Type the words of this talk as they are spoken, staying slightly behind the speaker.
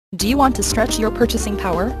Do you want to stretch your purchasing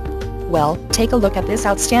power? Well, take a look at this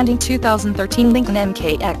outstanding 2013 Lincoln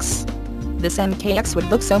MKX. This MKX would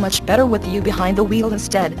look so much better with you behind the wheel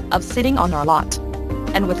instead of sitting on our lot.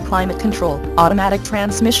 And with climate control, automatic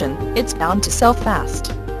transmission, it's bound to sell fast.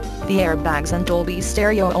 The airbags and Dolby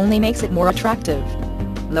stereo only makes it more attractive.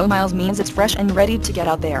 Low miles means it's fresh and ready to get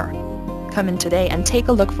out there. Come in today and take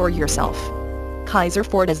a look for yourself. Kaiser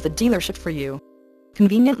Ford is the dealership for you.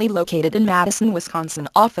 Conveniently located in Madison, Wisconsin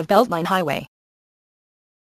off of Beltline Highway.